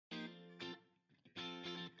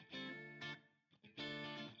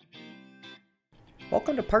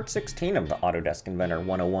Welcome to part 16 of the Autodesk Inventor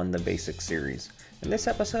 101 The Basics series. In this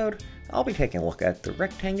episode, I'll be taking a look at the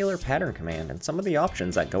rectangular pattern command and some of the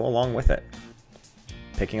options that go along with it.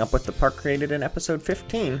 Picking up with the part created in episode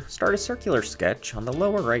 15, start a circular sketch on the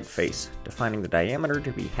lower right face, defining the diameter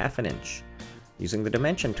to be ½ an inch. Using the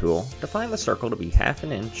dimension tool, define the circle to be ½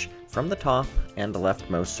 an inch from the top and the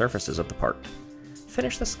leftmost surfaces of the part.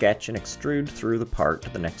 Finish the sketch and extrude through the part to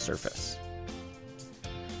the next surface.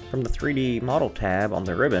 From the 3D Model tab on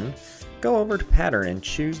the ribbon, go over to Pattern and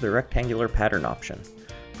choose the Rectangular Pattern option.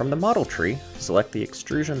 From the model tree, select the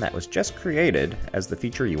extrusion that was just created as the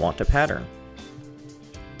feature you want to pattern.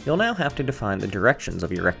 You'll now have to define the directions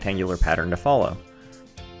of your rectangular pattern to follow.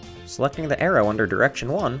 Selecting the arrow under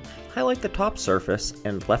Direction 1, highlight the top surface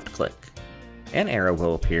and left-click. An arrow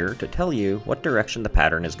will appear to tell you what direction the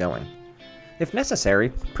pattern is going. If necessary,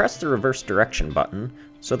 press the Reverse Direction button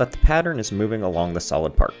so that the pattern is moving along the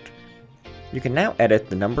solid part. You can now edit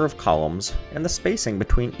the number of columns and the spacing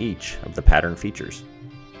between each of the pattern features.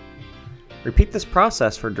 Repeat this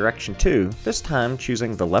process for Direction 2, this time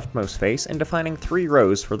choosing the leftmost face and defining 3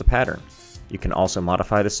 rows for the pattern. You can also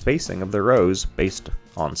modify the spacing of the rows based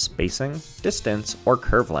on spacing, distance, or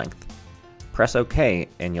curve length. Press OK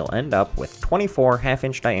and you'll end up with 24 ½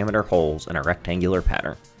 inch diameter holes in a rectangular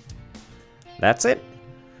pattern. That's it!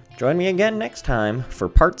 Join me again next time for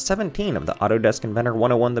part 17 of the Autodesk Inventor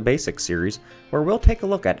 101 The Basics series, where we'll take a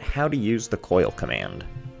look at how to use the coil command.